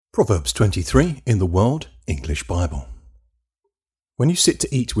Proverbs 23 in the World English Bible. When you sit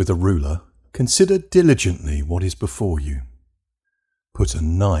to eat with a ruler, consider diligently what is before you. Put a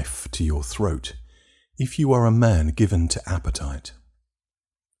knife to your throat if you are a man given to appetite.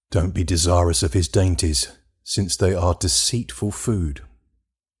 Don't be desirous of his dainties, since they are deceitful food.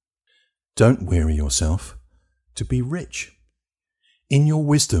 Don't weary yourself to be rich. In your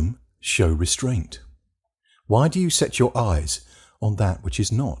wisdom, show restraint. Why do you set your eyes on that which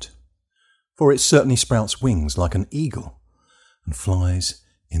is not? For it certainly sprouts wings like an eagle and flies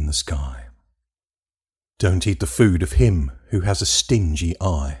in the sky. Don't eat the food of him who has a stingy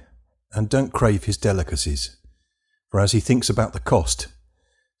eye, and don't crave his delicacies, for as he thinks about the cost,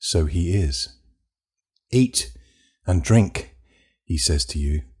 so he is. Eat and drink, he says to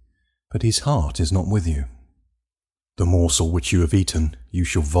you, but his heart is not with you. The morsel which you have eaten you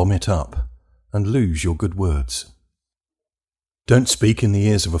shall vomit up, and lose your good words. Don't speak in the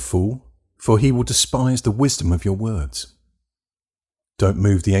ears of a fool, for he will despise the wisdom of your words. Don't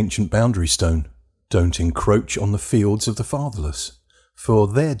move the ancient boundary stone. Don't encroach on the fields of the fatherless, for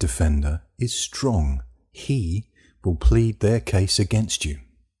their defender is strong. He will plead their case against you.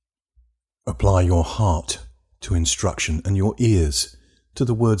 Apply your heart to instruction and your ears to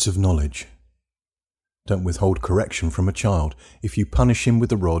the words of knowledge. Don't withhold correction from a child. If you punish him with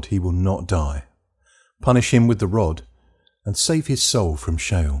the rod, he will not die. Punish him with the rod, and save his soul from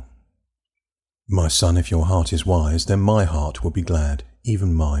Sheol. My son, if your heart is wise, then my heart will be glad,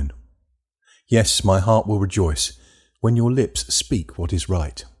 even mine. Yes, my heart will rejoice when your lips speak what is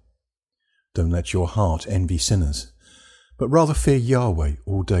right. Don't let your heart envy sinners, but rather fear Yahweh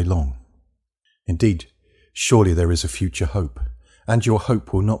all day long. Indeed, surely there is a future hope, and your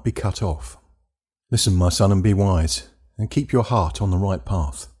hope will not be cut off. Listen, my son, and be wise, and keep your heart on the right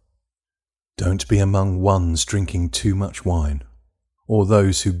path. Don't be among ones drinking too much wine, or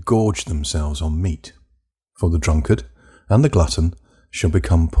those who gorge themselves on meat. For the drunkard and the glutton shall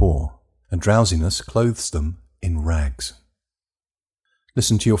become poor, and drowsiness clothes them in rags.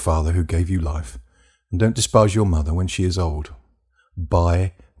 Listen to your father who gave you life, and don't despise your mother when she is old.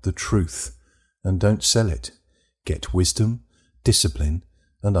 Buy the truth, and don't sell it. Get wisdom, discipline,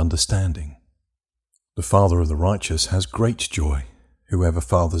 and understanding. The father of the righteous has great joy. Whoever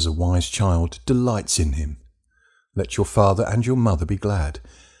fathers a wise child delights in him. Let your father and your mother be glad.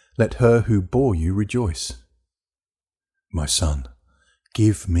 Let her who bore you rejoice. My son,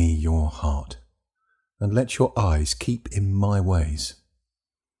 give me your heart, and let your eyes keep in my ways.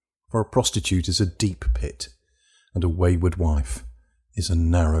 For a prostitute is a deep pit, and a wayward wife is a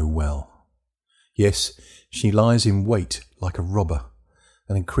narrow well. Yes, she lies in wait like a robber,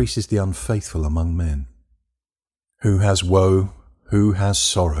 and increases the unfaithful among men. Who has woe? Who has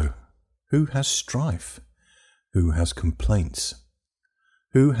sorrow? Who has strife? Who has complaints?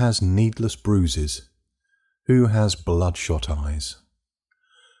 Who has needless bruises? Who has bloodshot eyes?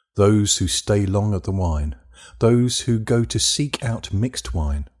 Those who stay long at the wine, those who go to seek out mixed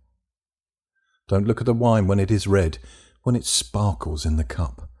wine. Don't look at the wine when it is red, when it sparkles in the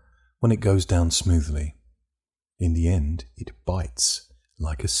cup, when it goes down smoothly. In the end it bites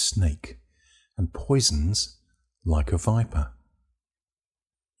like a snake, and poisons like a viper.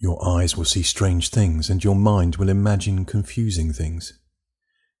 Your eyes will see strange things, and your mind will imagine confusing things.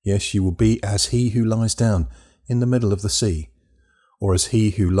 Yes, you will be as he who lies down in the middle of the sea, or as he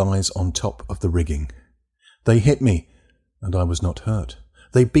who lies on top of the rigging. They hit me, and I was not hurt.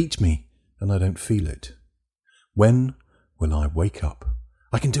 They beat me, and I don't feel it. When will I wake up?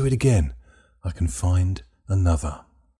 I can do it again. I can find another.